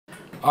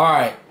All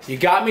right, you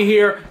got me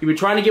here. You've been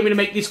trying to get me to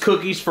make these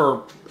cookies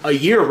for a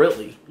year,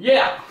 really.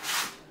 Yeah.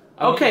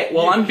 Okay,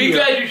 well, I'm here. Be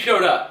glad you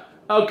showed up.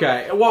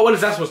 Okay, well, what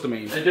is that supposed to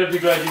mean? And just be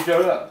glad you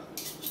showed up.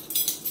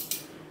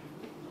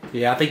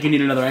 Yeah, I think you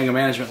need another anger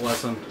management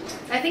lesson.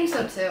 I think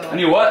so too. I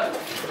need what?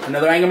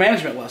 Another anger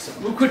management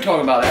lesson. We'll quit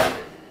talking about that.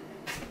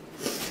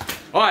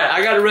 Alright,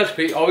 I got a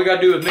recipe. All we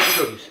gotta do is make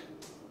the cookies.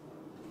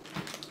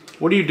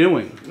 What are you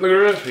doing? Look at the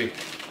recipe.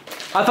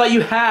 I thought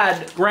you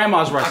had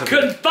Grandma's recipe. I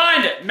couldn't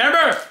find it,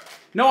 remember?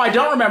 No, I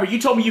don't remember. You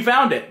told me you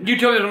found it. You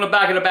told me it was on the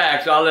back of the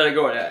bag, so I'll let it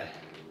go at that.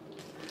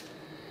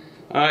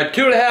 Alright,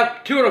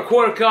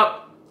 2.25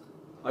 cup.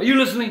 Are you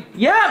listening?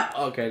 Yeah.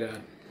 Okay,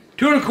 Dad.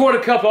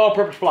 2.25 cup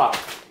all-purpose flour.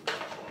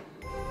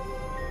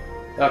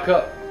 A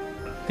cup.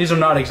 These are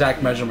not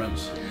exact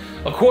measurements.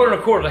 A quarter and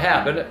a quarter is a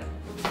half, isn't it?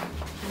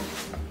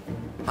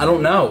 I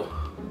don't know.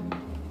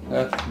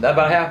 That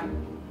about half?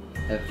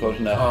 That's close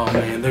enough. Oh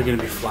man, they're gonna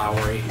be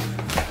floury.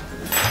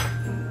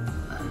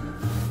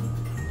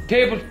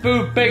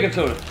 Tablespoon baking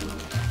soda.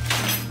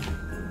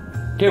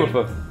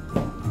 Tablespoon.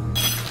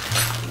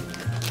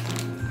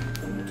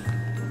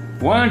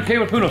 1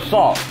 tablespoon of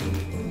salt.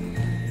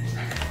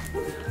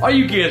 Are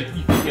you kidding?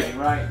 You're kidding,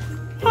 right?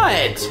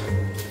 What?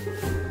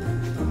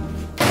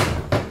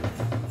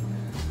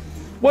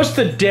 What's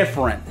the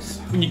difference?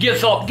 When you get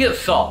salt, get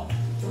salt.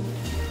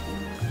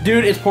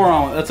 Dude, it's pouring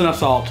on. That's enough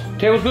salt.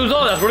 Tablespoon of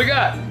salt, that's what I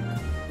got.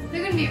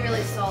 They're gonna be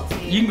really salty.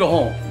 You can go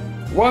home.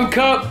 1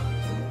 cup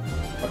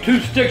or 2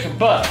 sticks of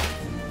butter.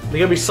 They're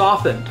gonna be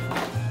softened.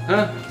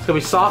 Huh? It's gonna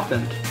be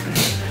softened.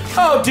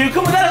 Oh, dude,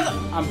 come on.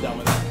 I'm done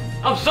with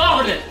it. I'm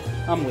softening it.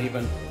 I'm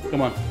leaving.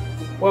 Come on.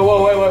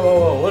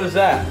 Whoa. What is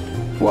that?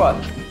 What?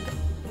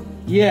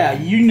 Yeah,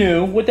 you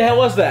knew. What the hell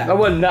was that? That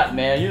wasn't nut,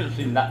 man. You didn't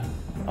see nut.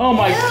 Oh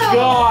my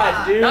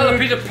God, dude. That was a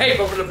piece of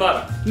paper for the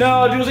butter.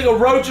 No, dude, it was like a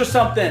roach or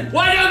something.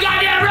 What are you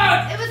goddamn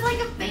roach? It was like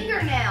a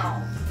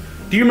fingernail.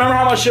 Do you remember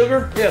how much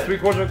sugar? Yeah,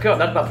 3/4 of a cup.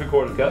 That's about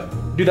 3/4 of a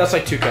cup. Dude, that's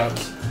like 2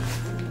 cups.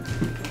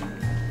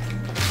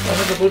 I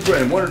think I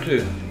put in 1 or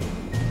 2.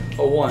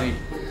 Oh, 1 each.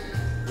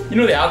 You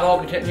know the alcohol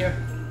content here?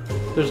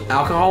 There's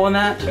alcohol in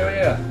that? Hell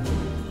yeah.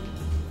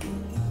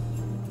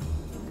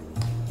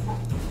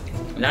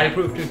 90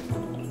 proof too.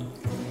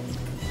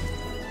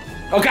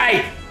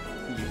 Okay.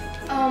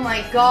 Oh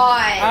my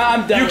God.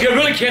 I'm done. You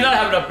really cannot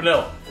have enough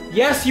vanilla.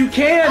 Yes, you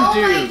can, Oh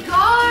dude. my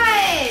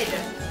God.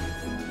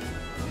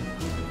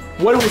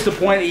 What was the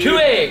point of 2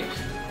 eggs.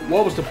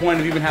 What was the point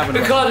of even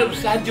having Because it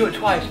was, I had to do it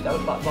twice. That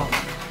was about fun.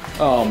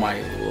 Oh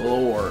my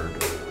Lord.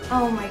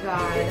 Oh my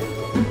God.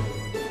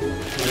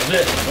 This is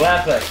it. The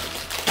last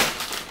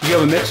thing. You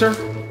have a mixer?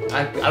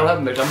 I don't have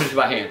a mixer. I'm just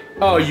by hand.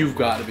 Oh, you've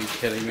got to be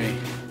kidding me.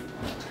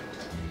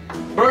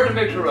 Burn the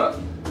mixer up.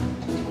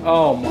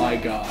 Oh my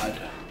God.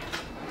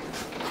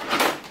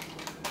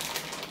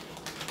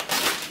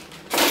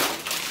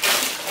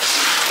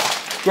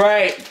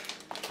 Great.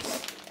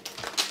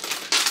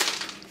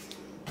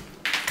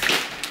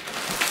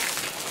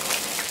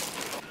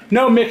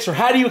 No mixer.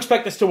 How do you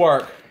expect this to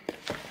work?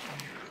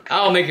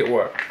 I'll make it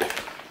work.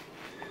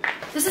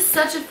 This is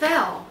such a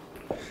fail.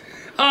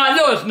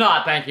 No, it's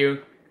not. Thank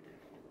you.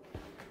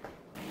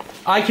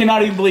 I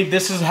cannot even believe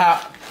this is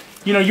how.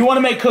 You know, you want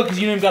to make cookies,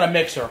 you don't even got a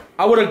mixer.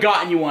 I would have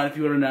gotten you one if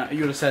you would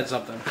have said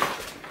something.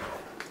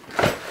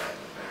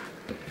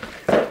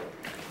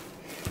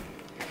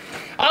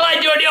 I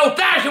like doing it the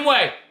old-fashioned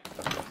way.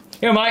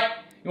 Here, Mike.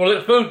 You want a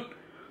little spoon?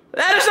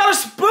 That is not a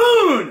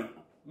spoon!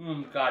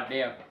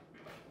 Goddamn.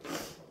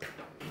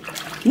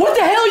 What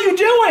the hell are you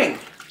doing?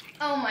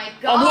 Oh my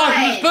God. I'm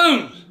washing the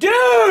spoons.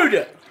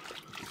 Dude!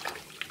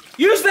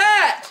 Use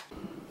that!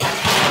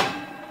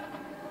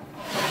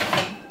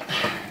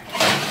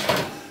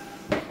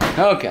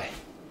 Okay.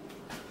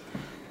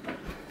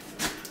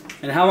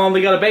 And how long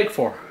we got to bake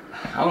for?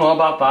 I don't know,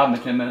 about 5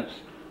 to 10 minutes.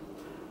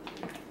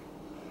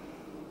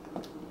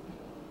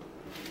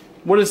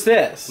 What is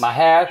this? My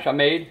hash I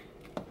made.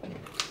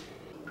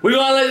 We're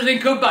gonna let this thing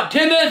cook about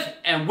 10 minutes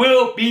and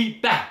we'll be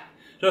back.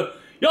 So,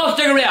 y'all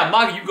stick around.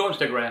 Michael, you go and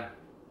stick around.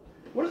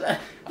 What is that?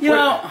 You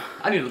know,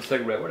 I need a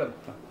cigarette, whatever.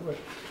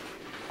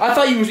 I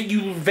thought you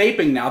were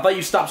vaping now. I thought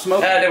you stopped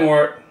smoking. That didn't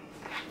work.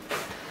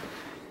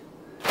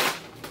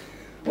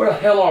 Where the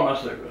hell are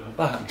my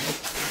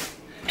cigarettes?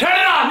 Turn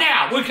it off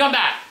now! We'll come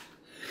back.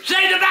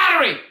 Save the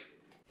battery!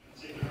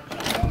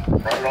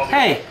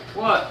 Hey,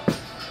 What?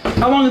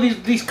 how long do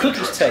these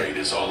cookies take?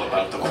 It's all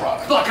about the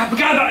product. Fuck, I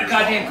forgot about the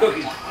goddamn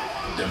cookies.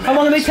 How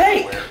long do they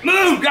take?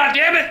 Move,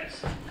 goddammit!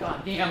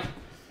 Goddamn.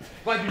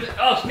 Why'd you just,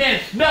 oh, man,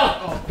 it smells.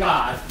 Oh,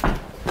 God.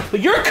 But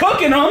you're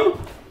cooking them.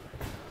 Oh,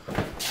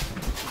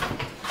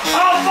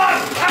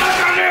 fuck! Oh,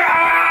 goddamn!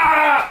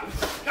 Ah!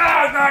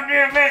 Oh,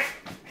 goddamn it!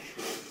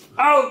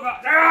 Oh,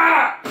 God!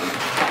 Ah!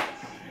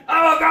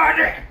 Oh,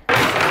 goddamn!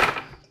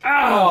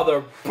 Oh,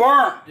 they're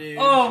burnt, dude.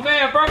 Oh,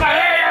 man, burn my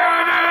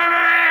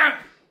hair!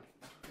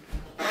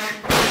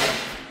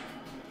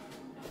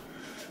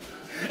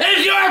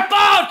 It's your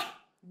fault!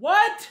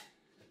 What?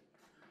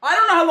 I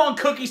don't know how long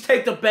cookies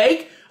take to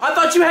bake. I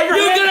thought you had your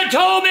You hand. could have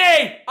told me!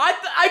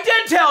 I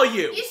did tell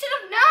you. You should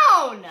have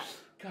known.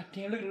 God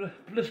Damn, look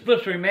at this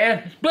blistering,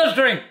 man. It's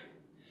blistering.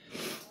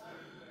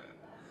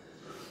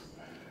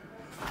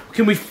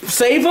 Can we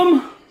save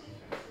them?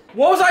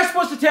 What was I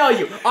supposed to tell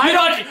you? I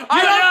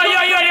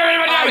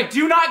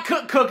do not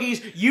cook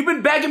cookies. You've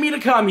been begging me to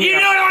come here. You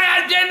don't only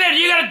have 10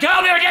 minutes. You gotta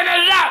tell me what 10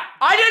 minutes is up.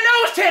 I didn't know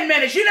it was 10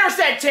 minutes. You never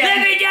said 10. Let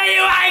me tell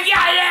you I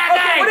got that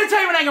Okay, what did I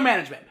tell you in anger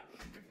management?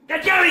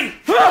 That's Joey. 1,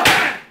 2,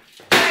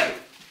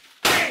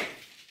 3,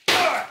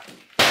 4,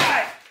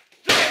 5,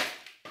 6,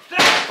 7,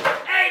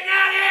 8,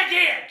 9, and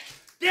 10.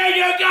 There's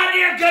your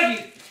goddamn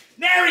cookies.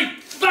 Merry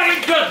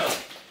fucking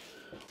Christmas.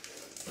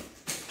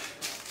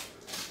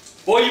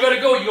 Boy, you better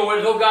go. You go with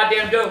this whole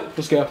goddamn dough.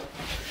 Let's go.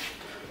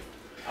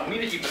 I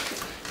mean it, you.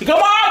 Come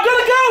on, I'm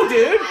gonna go,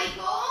 dude.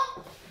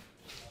 Michael?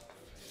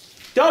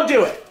 Don't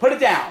do it. Put it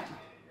down.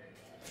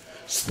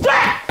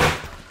 Stop!